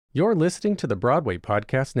You're listening to the Broadway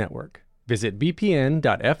Podcast Network. Visit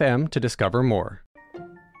bpn.fm to discover more.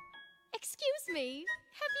 Excuse me,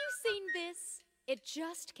 have you seen this? It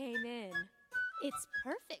just came in. It's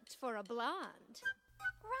perfect for a blonde.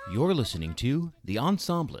 You're listening to The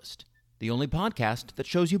Ensemblist, the only podcast that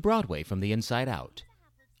shows you Broadway from the inside out.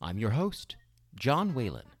 I'm your host, John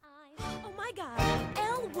Whalen. Oh my God,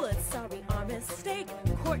 Elle Wood, sorry, our mistake.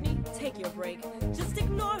 Courtney, take your break. Just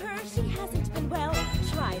ignore her, she hasn't been well.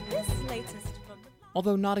 Try this latest from the...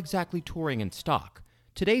 Although not exactly touring in stock,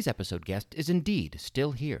 today's episode guest is indeed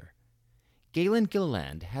still here. Gaelen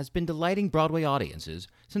Gilliland has been delighting Broadway audiences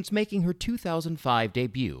since making her 2005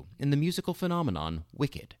 debut in the musical phenomenon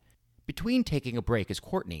Wicked. Between taking a break as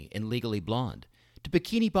Courtney in Legally Blonde to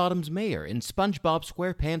Bikini Bottom's mayor in SpongeBob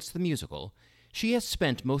SquarePants the Musical, she has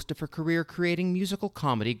spent most of her career creating musical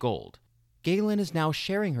comedy gold. Gaelen is now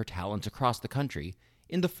sharing her talents across the country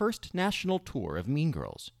in the first national tour of Mean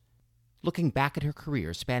Girls. Looking back at her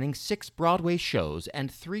career spanning 6 Broadway shows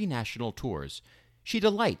and 3 national tours, she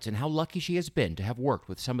delights in how lucky she has been to have worked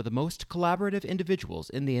with some of the most collaborative individuals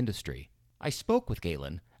in the industry. I spoke with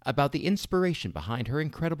Gaelen about the inspiration behind her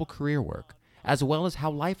incredible career work, as well as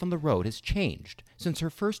how life on the road has changed since her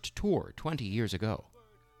first tour 20 years ago.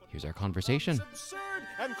 Here's our conversation. It's absurd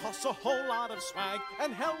and costs a whole lot of swag,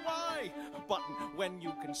 and hell why? But when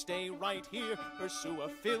you can stay right here, pursue a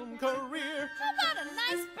film career. How about a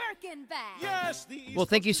nice Birkin bag? Yes, the East Well,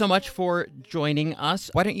 thank you so much for joining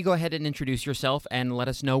us. Why don't you go ahead and introduce yourself and let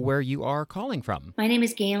us know where you are calling from? My name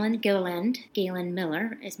is Gaelen Gilliland. Gaelen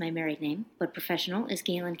Miller is my married name, but professional is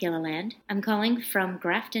Gaelen Gilliland. I'm calling from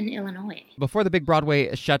Grafton, Illinois. Before the big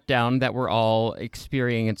Broadway shutdown that we're all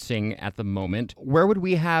experiencing at the moment, where would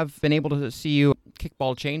we have been able to see you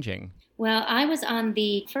kickball changing? Well, I was on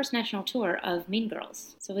the first national tour of Mean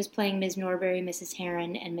Girls. So I was playing Ms. Norbury, Mrs.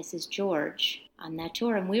 Heron, and Mrs. George on that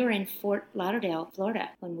tour. And we were in Fort Lauderdale, Florida,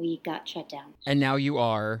 when we got shut down. And now you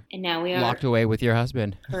are locked away with your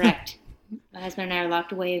husband. Correct. My husband and I are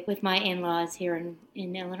locked away with my in-laws here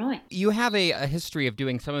in Illinois. You have a history of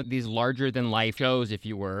doing some of these larger-than-life shows, if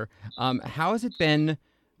you were. How has it been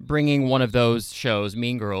bringing one of those shows,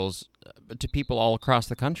 Mean Girls, to people all across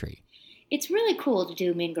the country? It's really cool to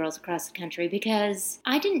do Mean Girls across the country because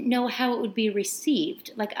I didn't know how it would be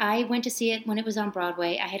received. Like, I went to see it when it was on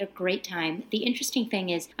Broadway. I had a great time. The interesting thing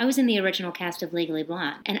is, I was in the original cast of Legally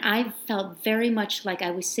Blonde, and I felt very much like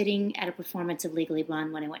I was sitting at a performance of Legally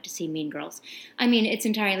Blonde when I went to see Mean Girls. I mean, it's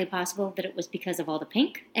entirely possible that it was because of all the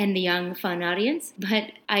pink and the young, fun audience,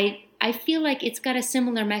 but I feel like it's got a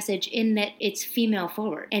similar message in that it's female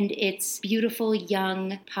forward and it's beautiful,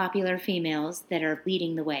 young, popular females that are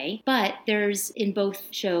leading the way. But there's in both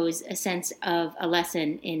shows a sense of a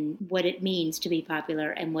lesson in what it means to be popular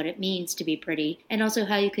and what it means to be pretty, and also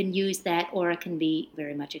how you can use that or it can be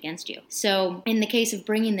very much against you. So in the case of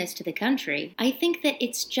bringing this to the country, I think that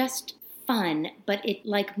it's just fun, but it,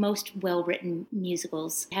 like most well-written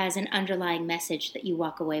musicals, has an underlying message that you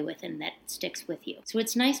walk away with and that sticks with you. So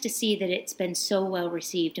it's nice to see that it's been so well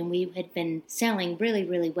received, and we had been selling really,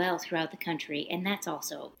 really well throughout the country, and that's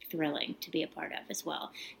also thrilling to be a part of as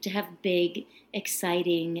well. To have big,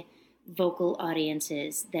 exciting vocal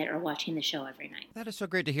audiences that are watching the show every night. That is so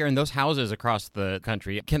great to hear. And those houses across the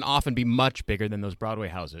country can often be much bigger than those Broadway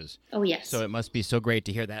houses. Oh, yes. So it must be so great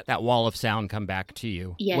to hear that wall of sound come back to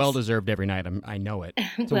you. Yes. Well-deserved every night. I know it.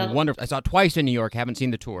 It's Well, wonderful. I saw it twice in New York. Haven't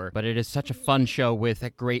seen the tour, but it is such a fun show with a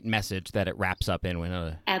great message that it wraps up in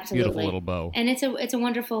a absolutely beautiful little bow. And it's a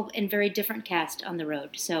wonderful and very different cast on the road.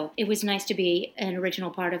 So it was nice to be an original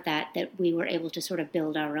part of that we were able to sort of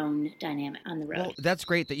build our own dynamic on the road. Well, that's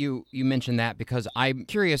great that you mentioned that, because I'm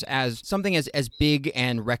curious, as something as big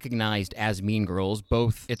and recognized as Mean Girls,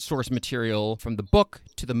 both its source material from the book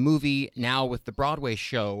to the movie, now with the Broadway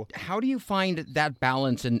show, how do you find that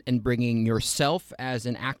balance in bringing yourself as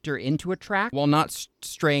an actor into a track while not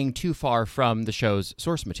straying too far from the show's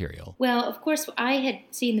source material? Well, of course, I had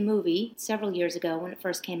seen the movie several years ago when it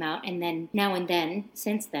first came out, and then now and then,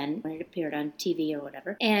 since then, when it appeared on TV or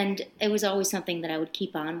whatever. And it was always something that I would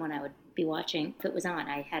keep on when I would be watching. If it was on,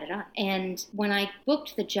 I had it on. And when I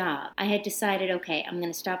booked the job, I had decided, okay, I'm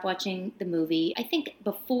going to stop watching the movie. I think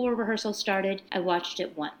before rehearsal started, I watched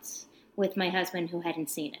it once. with my husband who hadn't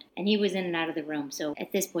seen it. And he was in and out of the room, so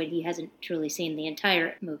at this point he hasn't truly seen the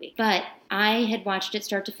entire movie. But I had watched it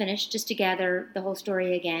start to finish just to gather the whole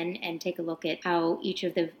story again and take a look at how each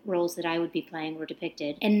of the roles that I would be playing were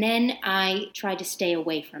depicted. And then I tried to stay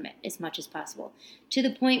away from it as much as possible, to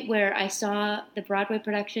the point where I saw the Broadway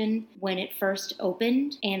production when it first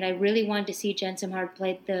opened, and I really wanted to see Jen Simhard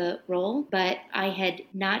play the role, but I had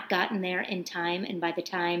not gotten there in time, and by the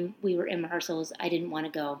time we were in rehearsals, I didn't want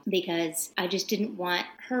to go because I just didn't want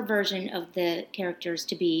her version of the characters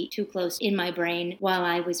to be too close in my brain while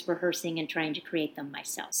I was rehearsing and trying to create them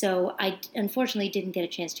myself. So I unfortunately didn't get a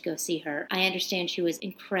chance to go see her. I understand she was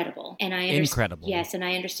incredible, and incredible. Yes, and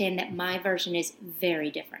I understand that my version is very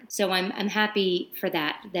different. So I'm happy for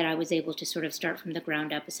that I was able to sort of start from the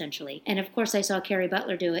ground up, essentially. And of course, I saw Carrie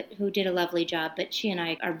Butler do it, who did a lovely job, but she and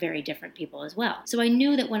I are very different people as well. So I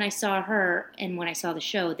knew that when I saw her and when I saw the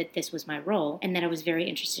show that this was my role and that I was very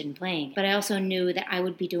interested in playing. But I also knew that I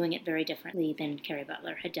would be doing it very differently than Carrie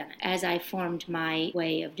Butler had done it. As I formed my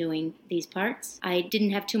way of doing these parts, I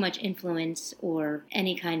didn't have too much influence or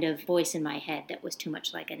any kind of voice in my head that was too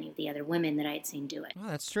much like any of the other women that I had seen do it. Oh,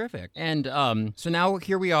 that's terrific. And so now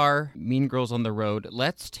here we are, Mean Girls on the Road.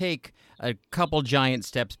 Let's take a couple giant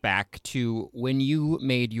steps back to when you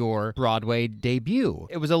made your Broadway debut.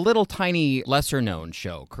 It was a little tiny, lesser-known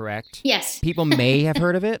show, correct? Yes. People may have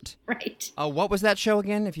heard of it. Right. What was that show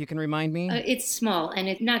again, if you can remind me? It's small, and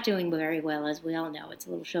it's not doing very well, as we all know. It's a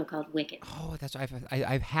little show called Wicked. Oh, that's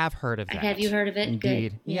I have heard of that. Have you heard of it?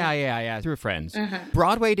 Indeed. Good. Yeah. Through friends. Uh-huh.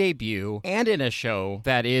 Broadway debut, and in a show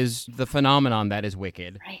that is the phenomenon that is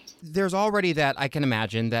Wicked. Right. There's already that, I can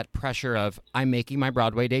imagine, that pressure of, I'm making my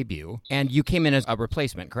Broadway debut, and you came in as a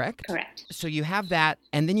replacement, correct? Correct. So you have that,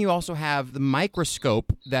 and then you also have the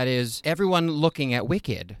microscope that is everyone looking at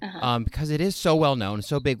Wicked, because it is so well known,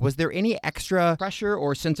 so big. Was there any extra pressure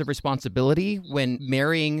or sense of responsibility when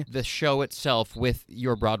marrying the show itself with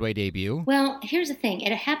your Broadway debut? Well, here's the thing.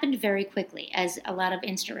 It happened very quickly, as a lot of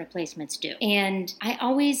instant replacements do. And I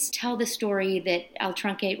always tell the story that I'll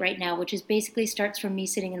truncate right now, which is basically starts from me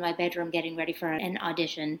sitting in my bedroom getting ready for an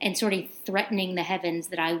audition and sort of threatening the heavens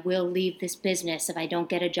that I will leave this business if I don't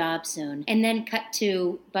get a job soon. And then cut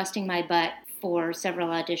to busting my butt for several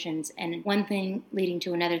auditions, and one thing leading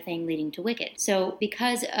to another thing leading to Wicked. So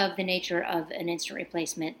because of the nature of an instant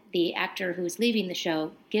replacement, the actor who's leaving the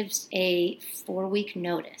show gives a 4-week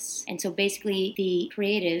notice. And so basically the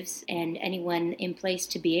creatives and anyone in place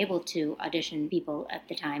to be able to audition people at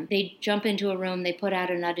the time, they jump into a room, they put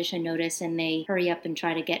out an audition notice, and they hurry up and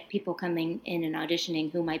try to get people coming in and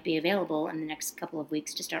auditioning who might be available in the next couple of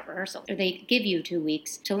weeks to start rehearsal. Or they give you 2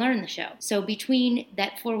 weeks to learn the show. So between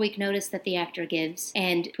that 4-week notice that the actor gives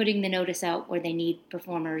and putting the notice out where they need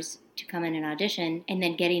performers to come in and audition, and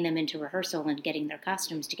then getting them into rehearsal and getting their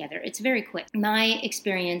costumes together, it's very quick. My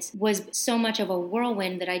experience was so much of a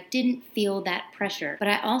whirlwind that I didn't feel that pressure. But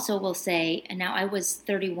I also will say, and now I was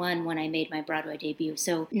 31 when I made my Broadway debut,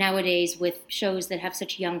 so nowadays with shows that have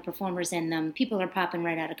such young performers in them, people are popping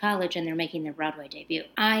right out of college and they're making their Broadway debut.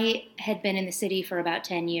 I had been in the city for about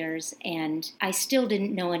 10 years, and I still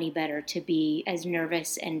didn't know any better to be as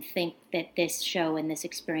nervous and think that this show and this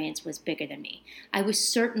experience was bigger than me. I was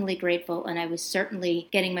certainly grateful, and I was certainly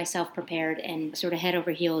getting myself prepared and sort of head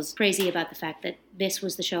over heels crazy about the fact that this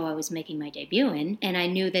was the show I was making my debut in, and I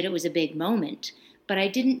knew that it was a big moment. But I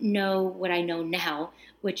didn't know what I know now,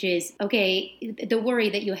 which is, okay, the worry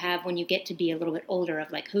that you have when you get to be a little bit older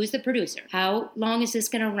of like, who's the producer? How long is this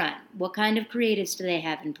going to run? What kind of creatives do they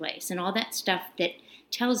have in place? And all that stuff that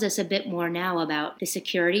tells us a bit more now about the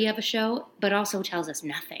security of a show, but also tells us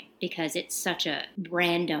nothing because it's such a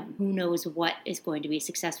random, who knows what is going to be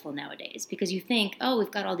successful nowadays. Because you think, oh,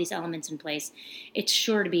 we've got all these elements in place, it's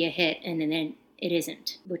sure to be a hit, and then it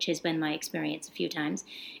isn't, which has been my experience a few times.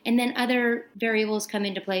 And then other variables come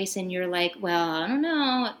into place and you're like, well, I don't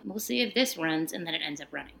know, we'll see if this runs, and then it ends up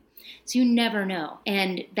running. So you never know.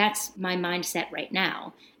 And that's my mindset right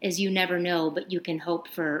now, is you never know, but you can hope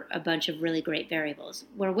for a bunch of really great variables.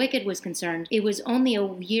 Where Wicked was concerned, it was only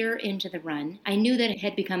a year into the run. I knew that it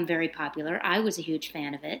had become very popular. I was a huge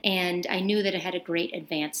fan of it. And I knew that it had a great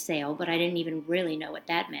advance sale, but I didn't even really know what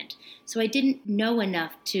that meant. So I didn't know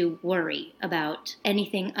enough to worry about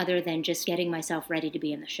anything other than just getting myself ready to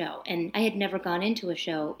be in the show. And I had never gone into a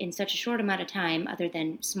show in such a short amount of time, other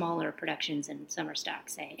than smaller productions in summer stock,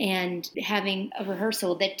 say, and having a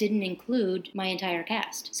rehearsal that didn't include my entire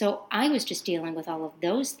cast. So I was just dealing with all of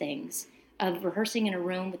those things of rehearsing in a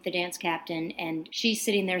room with the dance captain, and she's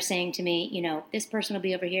sitting there saying to me, this person will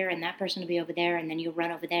be over here and that person will be over there, and then you'll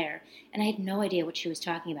run over there. And I had no idea what she was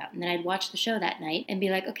talking about. And then I'd watch the show that night and be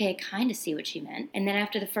like, okay, I kind of see what she meant. And then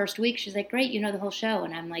after the first week, she's like, great, you know the whole show.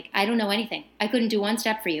 And I'm like, I don't know anything. I couldn't do one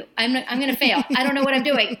step for you. I'm going to fail. I don't know what I'm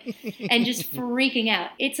doing. And just freaking out.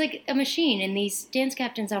 It's like a machine. And these dance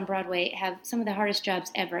captains on Broadway have some of the hardest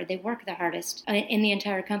jobs ever. They work the hardest in the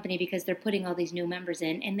entire company because they're putting all these new members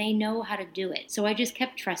in, and they know how to do it. So I just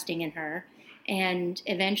kept trusting in her. And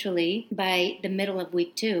eventually, by the middle of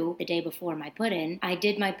week 2, the day before my put-in, I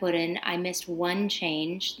did my put-in. I missed one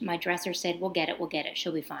change. My dresser said, we'll get it.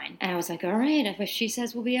 She'll be fine. And I was like, all right, if she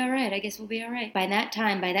says we'll be all right, I guess we'll be all right. By that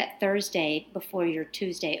time, by that Thursday before your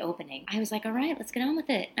Tuesday opening, I was like, all right, let's get on with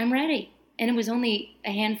it. I'm ready. And it was only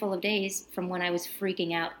a handful of days from when I was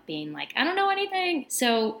freaking out, being like, I don't know anything.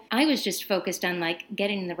 So I was just focused on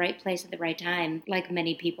getting in the right place at the right time, like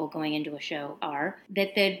many people going into a show are.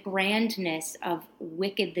 That the grandness of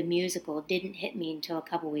Wicked the musical didn't hit me until a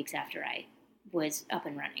couple weeks after I was up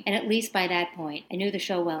and running. And at least by that point, I knew the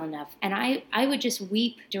show well enough. And I would just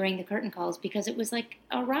weep during the curtain calls because it was like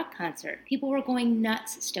a rock concert. People were going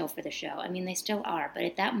nuts still for the show. I mean, they still are. But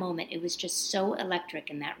at that moment, it was just so electric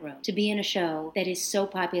in that room. To be in a show that is so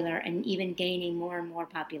popular and even gaining more and more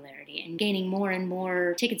popularity and gaining more and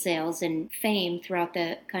more ticket sales and fame throughout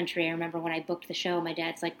the country. I remember when I booked the show, my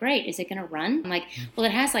dad's like, great, is it going to run? I'm like, well,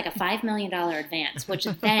 it has like a $5 million advance, which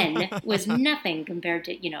then was nothing compared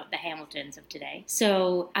to, the Hamiltons of today.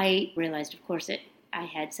 So I realized, of course, I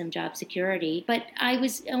had some job security, but I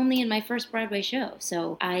was only in my first Broadway show.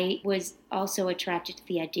 So I was also attracted to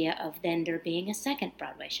the idea of then there being a second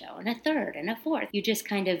Broadway show and a third and a fourth. You just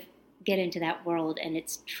kind of get into that world, and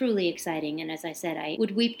it's truly exciting. And as I said, I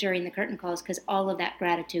would weep during the curtain calls because all of that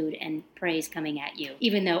gratitude and praise coming at you,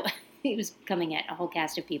 even though it was coming at a whole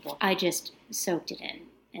cast of people, I just soaked it in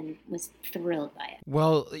and was thrilled by it.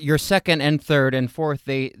 Well, your second and third and fourth,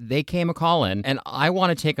 they came a callin', and I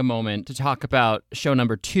want to take a moment to talk about show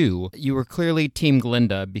number 2. You were clearly Team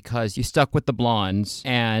Glinda because you stuck with the blondes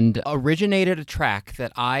and originated a track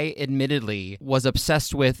that I admittedly was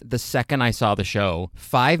obsessed with the second I saw the show.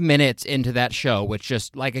 5 minutes into that show, which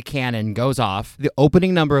just like a cannon goes off, the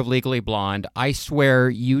opening number of Legally Blonde, I swear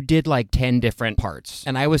you did like 10 different parts.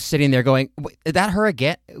 And I was sitting there going, is that her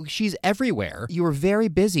again? She's everywhere. You were very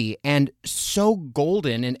busy and so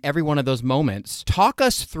golden in every one of those moments. Talk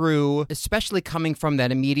us through, especially coming from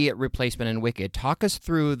that immediate replacement in Wicked, talk us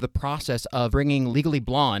through the process of bringing Legally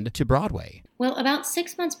Blonde to Broadway. Well, about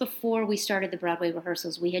 6 months before we started the Broadway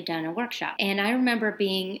rehearsals, we had done a workshop. And I remember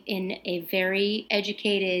being in a very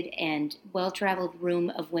educated and well-traveled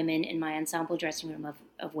room of women in my ensemble dressing room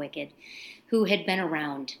of Wicked who had been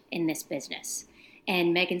around in this business.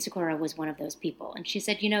 And Megan Sikora was one of those people. And she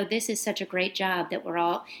said, this is such a great job that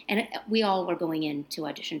we all were going in to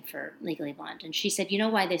audition for Legally Blonde. And she said, you know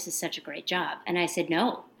why this is such a great job? And I said,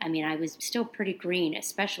 no. I mean, I was still pretty green,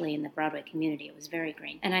 especially in the Broadway community. It was very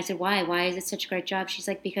green. And I said, why? Why is it such a great job? She's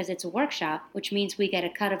like, because it's a workshop, which means we get a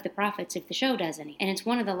cut of the profits if the show does any. And it's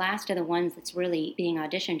one of the last of the ones that's really being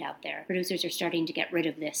auditioned out there. Producers are starting to get rid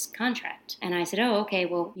of this contract. And I said, oh, okay,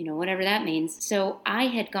 well, whatever that means. So I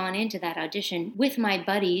had gone into that audition with my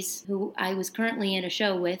buddies who I was currently in a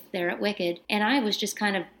show with there at Wicked. And I was just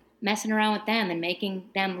kind of messing around with them and making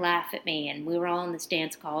them laugh at me. And we were all in this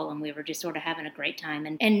dance call and we were just sort of having a great time.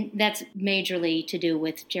 And that's majorly to do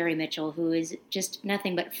with Jerry Mitchell, who is just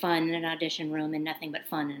nothing but fun in an audition room and nothing but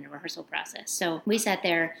fun in a rehearsal process. So we sat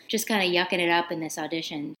there just kind of yucking it up in this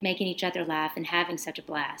audition, making each other laugh and having such a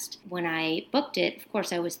blast. When I booked it, of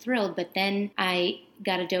course, I was thrilled, but then I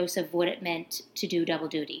got a dose of what it meant to do double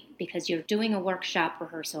duty, because you're doing a workshop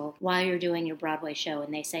rehearsal while you're doing your Broadway show,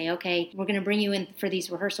 and they say, okay, we're going to bring you in for these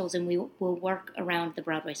rehearsals and we will work around the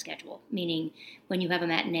Broadway schedule, meaning when you have a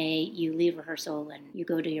matinee, you leave rehearsal and you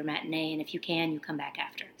go to your matinee, and if you can, you come back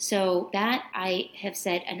after. So that I have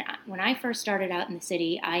said, and when I first started out in the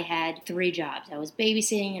city, I had 3 jobs. I was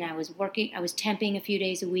babysitting and I was temping a few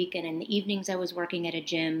days a week, and in the evenings I was working at a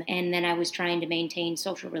gym, and then I was trying to maintain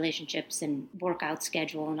social relationships and workouts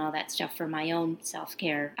schedule and all that stuff for my own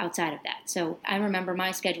self-care outside of that. So I remember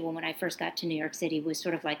my schedule when I first got to New York City was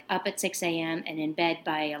sort of like up at 6 a.m. and in bed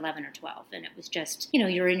by 11 or 12. And it was just,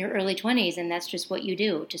 you're in your early 20s and that's just what you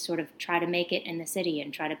do to sort of try to make it in the city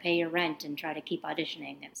and try to pay your rent and try to keep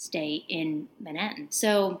auditioning and stay in Manhattan.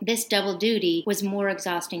 So this double duty was more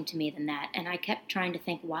exhausting to me than that. And I kept trying to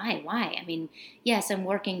think, why? I mean, yes, I'm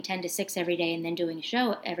working 10 to 6 every day and then doing a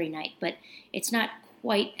show every night, but it's not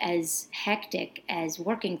quite as hectic as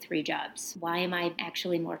working 3 jobs. Why am I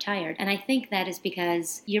actually more tired? And I think that is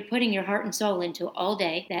because you're putting your heart and soul into all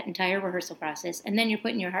day, that entire rehearsal process, and then you're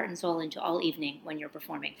putting your heart and soul into all evening when you're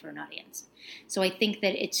performing for an audience. So I think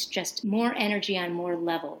that it's just more energy on more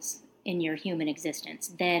levels in your human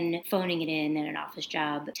existence than phoning it in an office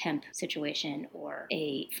job temp situation or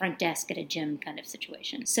a front desk at a gym kind of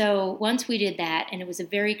situation. So once we did that, and it was a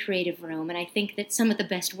very creative room, and I think that some of the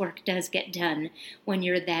best work does get done when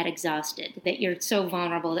you're that exhausted, that you're so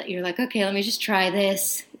vulnerable that you're like, okay, let me just try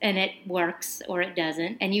this, and it works or it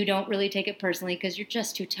doesn't, and you don't really take it personally because you're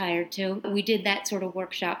just too tired to. We did that sort of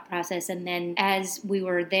workshop process, and then as we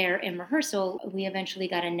were there in rehearsal, we eventually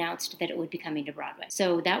got announced that it would be coming to Broadway.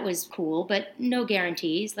 So that was cool, but no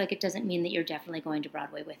guarantees. Like, it doesn't mean that you're definitely going to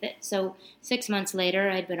Broadway with it. So 6 months later,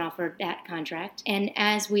 I'd been offered that contract. And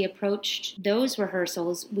as we approached those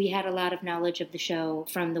rehearsals, we had a lot of knowledge of the show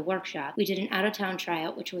from the workshop. We did an out-of-town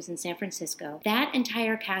tryout, which was in San Francisco. That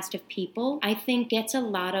entire cast of people, I think, gets a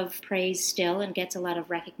lot of praise still and gets a lot of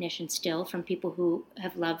recognition still from people who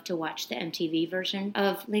have loved to watch the MTV version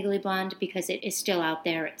of Legally Blonde, because it is still out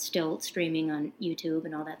there. It's still streaming on YouTube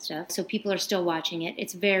and all that stuff. So people are still watching it.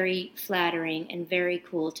 It's very flattering and very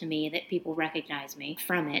cool to me that people recognize me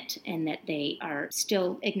from it and that they are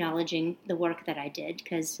still acknowledging the work that I did,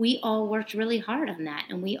 because we all worked really hard on that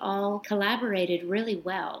and we all collaborated really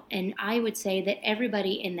well. And I would say that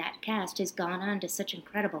everybody in that cast has gone on to such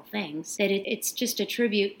incredible things that it's just a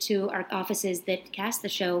tribute to our offices that cast the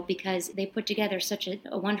show, because they put together such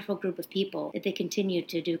a wonderful group of people that they continue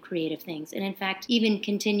to do creative things. And in fact, even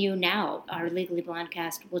continue now. Our Legally Blonde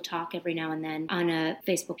cast will talk every now and then on a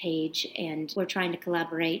Facebook page, and we're trying to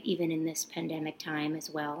collaborate even in this pandemic time as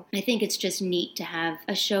well. I think it's just neat to have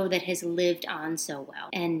a show that has lived on so well.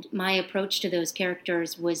 And my approach to those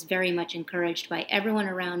characters was very much encouraged by everyone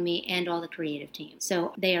around me and all the creative team.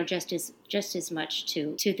 So they are just as much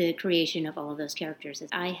to the creation of all of those characters as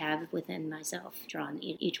I have within myself drawn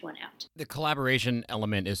each one out. The collaboration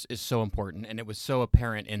element is so important, and it was so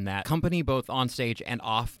apparent in that company, both on stage and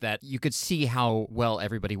off, that you could see how well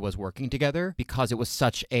everybody was working together, because it was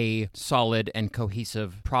such a solid and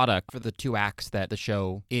cohesive product for the 2 acts that the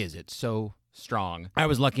show is. It's so strong. I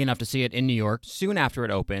was lucky enough to see it in New York soon after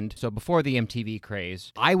it opened, so before the MTV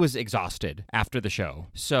craze. I was exhausted after the show,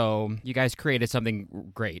 so you guys created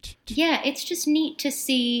something great. Yeah, it's just neat to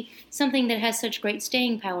see something that has such great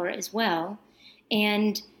staying power as well,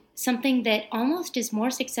 and something that almost is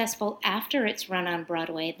more successful after it's run on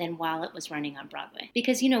Broadway than while it was running on Broadway.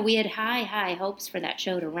 Because, we had high hopes for that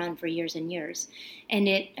show to run for years and years. And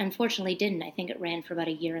it unfortunately didn't. I think it ran for about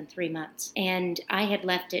a year and 3 months. And I had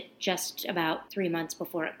left it just about 3 months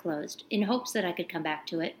before it closed in hopes that I could come back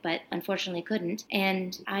to it, but unfortunately couldn't.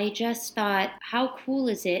 And I just thought, how cool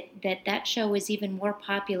is it that that show was even more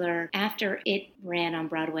popular after it ran on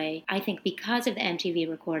Broadway? I think because of the MTV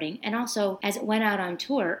recording, and also as it went out on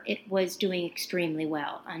tour, it was doing extremely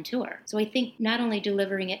well on tour. So I think not only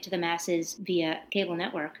delivering it to the masses via cable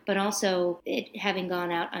network, but also it having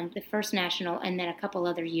gone out on the first national and then a couple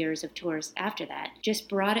other years of tours after that, just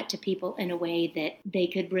brought it to people in a way that they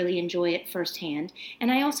could really enjoy it firsthand.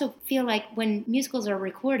 And I also feel like when musicals are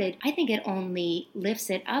recorded, I think it only lifts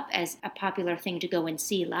it up as a popular thing to go and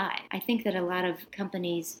see live. I think that a lot of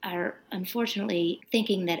companies are unfortunately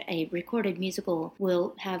thinking that a recorded musical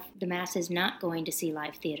will have the masses not going to see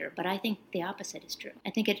live theater. But I think the opposite is true. I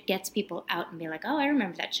think it gets people out and be like, oh, I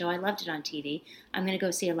remember that show. I loved it on TV. I'm going to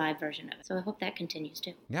go see a live version of it. So I hope that continues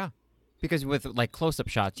too. Yeah. Because with like close-up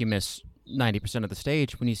shots, you miss 90% of the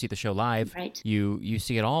stage. When you see the show live, right, you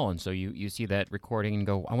see it all. And so you see that recording and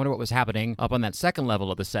go, I wonder what was happening up on that second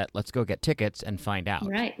level of the set. Let's go get tickets and find out.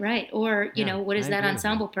 Right. Or, what is that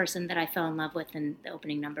ensemble person that I fell in love with in the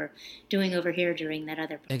opening number doing over here during that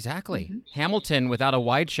other part? Exactly. Mm-hmm. Hamilton, without a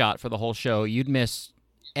wide shot for the whole show, you'd miss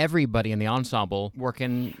everybody in the ensemble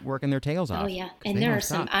working their tails off. Oh, yeah. And there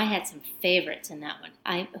are I had some favorites in that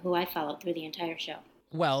one, who I followed through the entire show.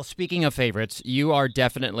 Well, speaking of favorites, you are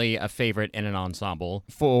definitely a favorite in an ensemble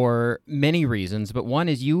for many reasons, but one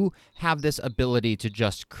is you have this ability to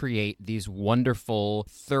just create these wonderful,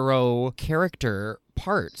 thorough character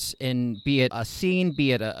parts, in be it a scene,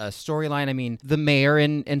 be it a storyline. I mean, the mayor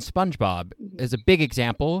in SpongeBob is a big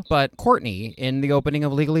example, but Courtney in the opening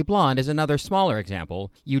of Legally Blonde is another smaller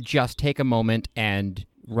example. You just take a moment and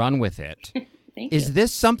run with it. Is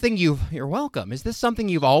this something you're welcome. Is this something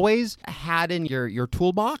you've always had in your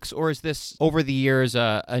toolbox, or is this over the years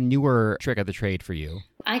a newer trick of the trade for you?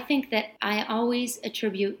 I think that I always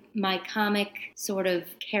attribute my comic sort of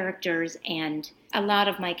characters, and a lot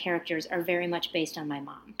of my characters are very much based on my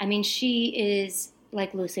mom. I mean, she is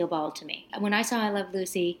like Lucille Ball to me. When I saw I Love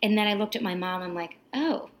Lucy, and then I looked at my mom, I'm like,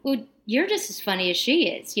 oh, well, you're just as funny as she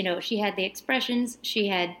is. You know, she had the expressions, she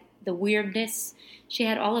had the weirdness, she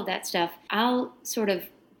had all of that stuff. I'll sort of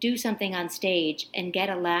do something on stage and get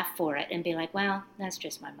a laugh for it and be like, well, that's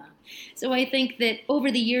just my mom. So I think that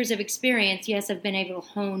over the years of experience, yes, I've been able to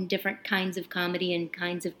hone different kinds of comedy and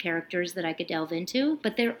kinds of characters that I could delve into,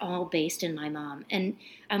 but they're all based in my mom. And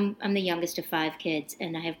I'm the youngest of 5 kids,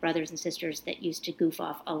 and I have brothers and sisters that used to goof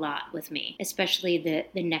off a lot with me, especially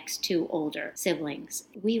the next 2 older siblings.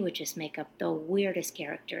 We would just make up the weirdest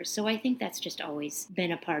characters. So I think that's just always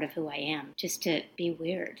been a part of who I am, just to be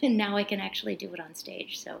weird. And now I can actually do it on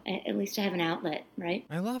stage. So at least I have an outlet, right?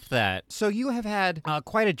 I love that. So you have had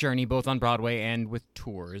quite a journey both on Broadway and with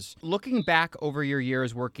tours. Looking back over your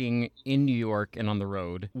years working in New York and on the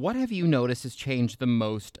road, what have you noticed has changed the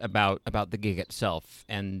most about the gig itself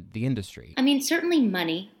and the industry? I mean, certainly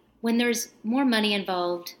money. When there's more money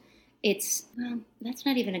involved, that's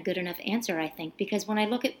not even a good enough answer, I think, because when I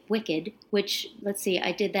look at Wicked, which, let's see,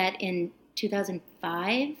 I did that in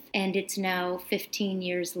 2005, and it's now 15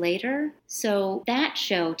 years later. So that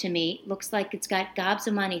show, to me, looks like it's got gobs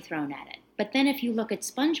of money thrown at it. But then if you look at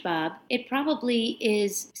SpongeBob, it probably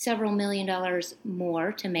is several $1 million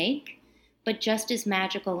more to make, but just as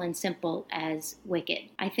magical and simple as Wicked.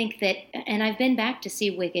 I think that, and I've been back to see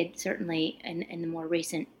Wicked, certainly in the more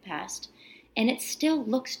recent past, and it still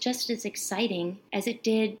looks just as exciting as it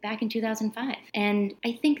did back in 2005. And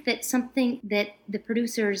I think that something that the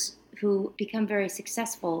producers who become very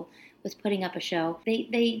successful with putting up a show,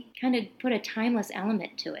 they kind of put a timeless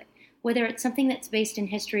element to it. Whether it's something that's based in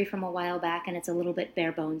history from a while back and it's a little bit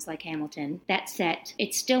bare bones like Hamilton, that set,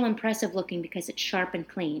 it's still impressive looking because it's sharp and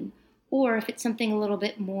clean. Or if it's something a little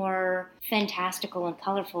bit more fantastical and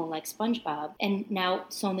colorful like SpongeBob, and now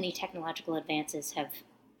so many technological advances have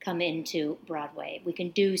come into Broadway. We can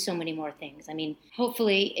do so many more things. I mean,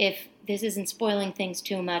 hopefully if this isn't spoiling things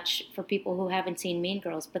too much for people who haven't seen Mean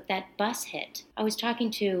Girls, but that bus hit. I was talking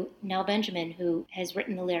to Nell Benjamin, who has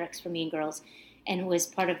written the lyrics for Mean Girls and was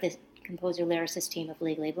part of the composer-lyricist team of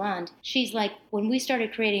Legally Blonde. She's like, when we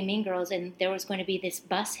started creating Mean Girls and there was going to be this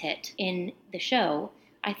bus hit in the show,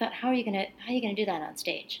 I thought, how are you gonna do that on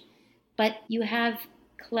stage? But you have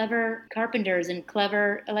clever carpenters and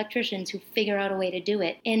clever electricians who figure out a way to do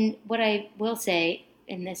it. And what I will say,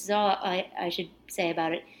 and this is all I should say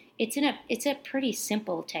about it, it's a pretty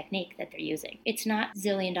simple technique that they're using. It's not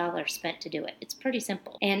 $zillion spent to do it. It's pretty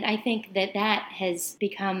simple. And I think that has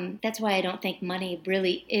become, that's why I don't think money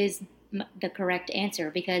really is the correct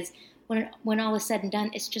answer, because when all is said and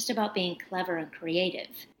done, it's just about being clever and creative.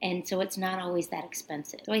 And so it's not always that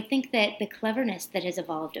expensive. So I think that the cleverness that has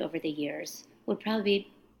evolved over the years would probably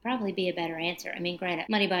be a better answer. I mean, granted,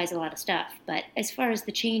 money buys a lot of stuff, but as far as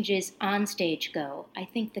the changes on stage go, I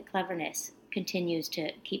think the cleverness continues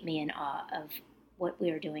to keep me in awe of what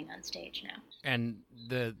we are doing on stage now. And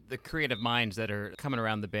the creative minds that are coming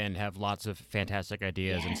around the bend have lots of fantastic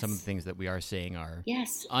ideas, Yes. and some of the things that we are seeing are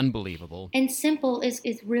Yes. unbelievable. And simple is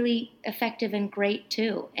really effective and great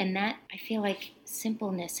too. And that, I feel like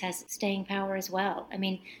simpleness has staying power as well. I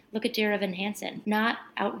mean, look at Dear Evan Hansen. Not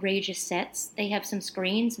outrageous sets. They have some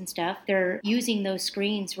screens and stuff. They're using those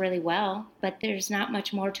screens really well, but there's not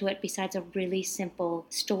much more to it besides a really simple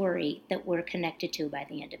story that we're connected to by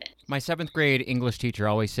the end of it. My 7th grade English teacher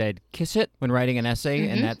always said, kiss it when writing an essay,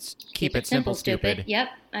 and that's keep it simple, stupid. Yep,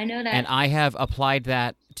 I know that. And I have applied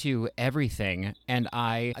that to everything. And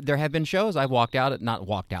there have been shows I've not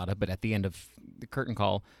walked out of, but at the end of the curtain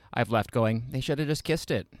call, I've left going, they should have just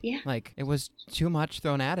kissed it. Yeah. Like, it was too much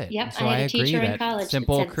thrown at it. Yep, So I had a agree teacher in that college that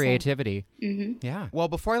simple said the same. creativity. Mm-hmm. Yeah. Well,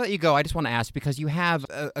 before I let you go, I just want to ask, because you have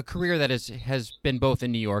a career that has been both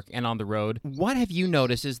in New York and on the road, what have you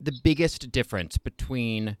noticed is the biggest difference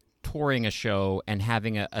between touring a show and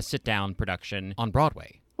having a sit-down production on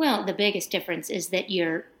Broadway? Well, the biggest difference is that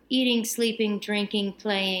you're eating, sleeping, drinking,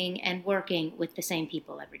 playing, and working with the same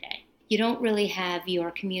people every day. You don't really have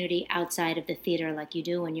your community outside of the theater like you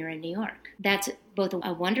do when you're in New York. That's both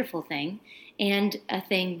a wonderful thing and a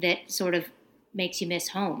thing that sort of makes you miss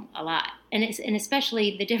home a lot. And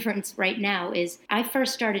especially the difference right now is I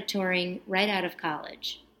first started touring right out of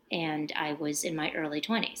college, and I was in my early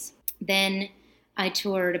 20s. Then I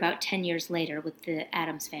toured about 10 years later with the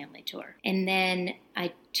Addams Family tour. And then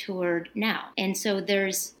I toured now. And so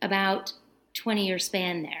there's about 20-year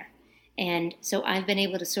span there. And so I've been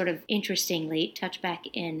able to sort of interestingly touch back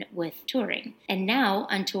in with touring. And now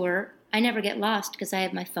on tour, I never get lost because I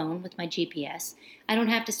have my phone with my GPS. I don't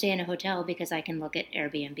have to stay in a hotel because I can look at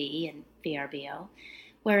Airbnb and VRBO.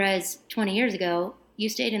 Whereas 20 years ago, you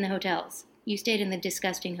stayed in the hotels You stayed in the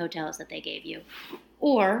disgusting hotels that they gave you.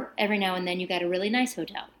 Or every now and then you got a really nice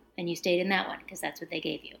hotel and you stayed in that one because that's what they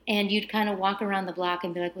gave you. And you'd kind of walk around the block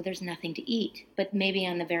and be like, well, there's nothing to eat. But maybe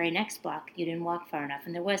on the very next block you didn't walk far enough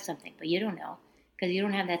and there was something, but you don't know because you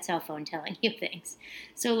don't have that cell phone telling you things.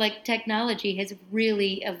 So like technology has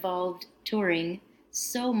really evolved touring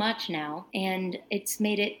so much now, and it's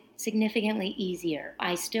made it significantly easier.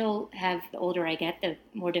 I still have, the older I get, the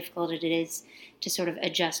more difficult it is to sort of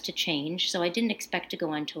adjust to change. So I didn't expect to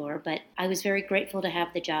go on tour, but I was very grateful to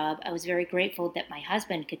have the job. I was very grateful that my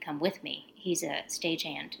husband could come with me. He's a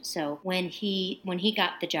stagehand. So when he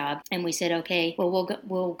got the job and we said, okay, well,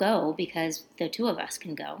 we'll go because the two of us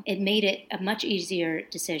can go, it made it a much easier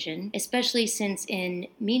decision, especially since in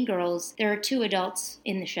Mean Girls, there are 2 adults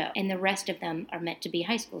in the show and the rest of them are meant to be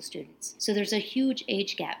high school students. So there's a huge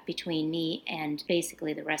age gap between me and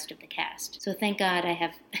basically the rest of the cast. So thank God I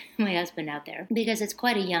have my husband out there because it's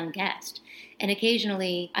quite a young cast. And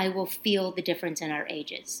occasionally I will feel the difference in our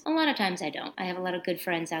ages. A lot of times I don't. I have a lot of good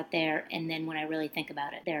friends out there, and then when I really think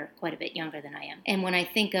about it, they're quite a bit younger than I am. And when I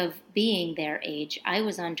think of being their age, I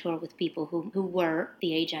was on tour with people who were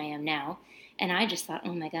the age I am now, and I just thought,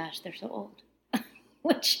 oh my gosh, they're so old.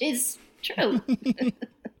 Which is true.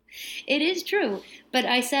 It is true. But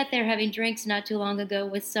I sat there having drinks not too long ago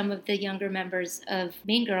with some of the younger members of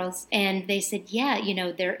Mean Girls, and they said, yeah,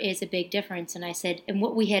 there is a big difference. And I said, and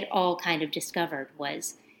what we had all kind of discovered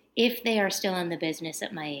was, if they are still in the business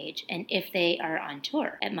at my age, and if they are on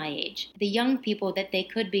tour at my age, the young people that they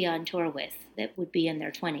could be on tour with, that would be in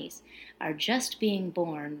their 20s, are just being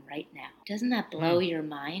born right now. Doesn't that blow your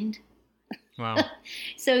mind? Wow.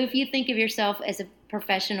 So if you think of yourself as a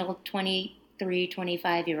professional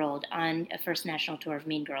 25-year-old on a first national tour of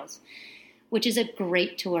Mean Girls, which is a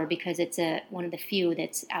great tour because it's one of the few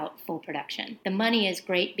that's out full production. The money is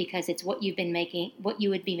great because it's what you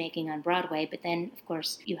would be making on Broadway, but then, of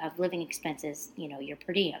course, you have living expenses, your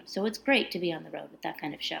per diem. So it's great to be on the road with that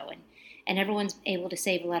kind of show. And everyone's able to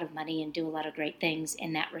save a lot of money and do a lot of great things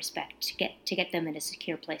in that respect to get them in a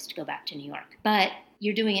secure place to go back to New York. But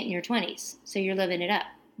you're doing it in your 20s, so you're living it up.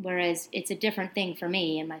 Whereas it's a different thing for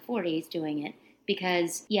me in my 40s doing it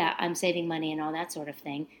because, yeah, I'm saving money and all that sort of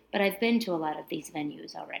thing, but I've been to a lot of these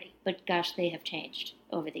venues already. But gosh, they have changed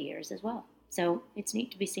over the years as well. So it's neat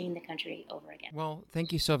to be seeing the country over again. Well,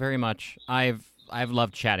 thank you so very much. I've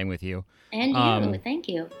loved chatting with you. And you, thank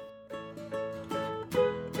you.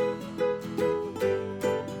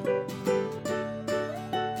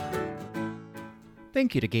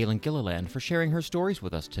 Thank you to Gaelen Gilliland for sharing her stories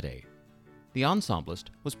with us today. The Ensemblist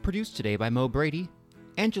was produced today by Mo Brady,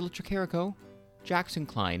 Angela Tricarico, Jackson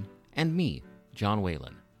Klein, and me, John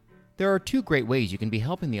Whalen. There are 2 great ways you can be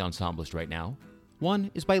helping the Ensemblist right now.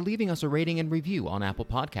 One is by leaving us a rating and review on Apple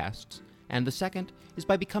Podcasts, and the second is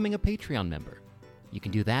by becoming a Patreon member. You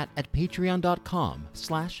can do that at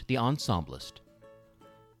patreon.com/The Ensemblist.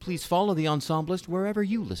 Please follow The Ensemblist wherever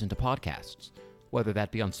you listen to podcasts, whether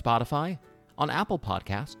that be on Spotify, on Apple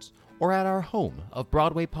Podcasts, or at our home of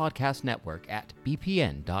Broadway Podcast Network at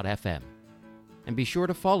bpn.fm. And be sure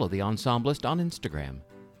to follow The Ensemblist on Instagram.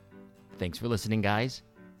 Thanks for listening, guys.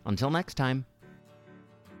 Until next time.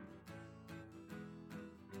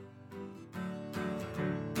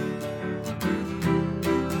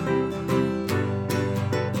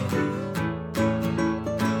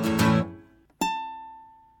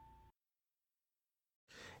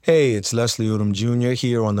 Hey, it's Leslie Odom Jr.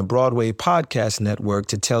 here on the Broadway Podcast Network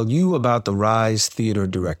to tell you about the Rise Theater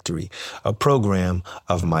Directory, a program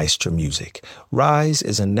of Maestro Music. Rise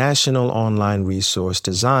is a national online resource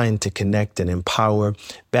designed to connect and empower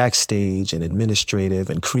backstage and administrative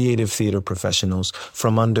and creative theater professionals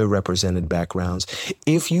from underrepresented backgrounds.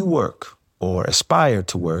 If you work or aspire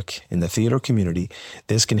to work in the theater community,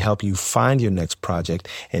 this can help you find your next project.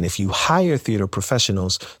 And if you hire theater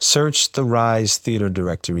professionals, search the Rise Theater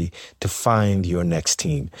Directory to find your next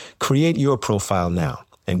team. Create your profile now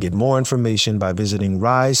and get more information by visiting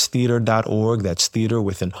risetheater.org. That's theater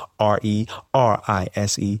with an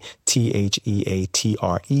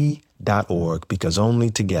RERISETHEATRE.org, because only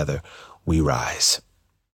together we rise.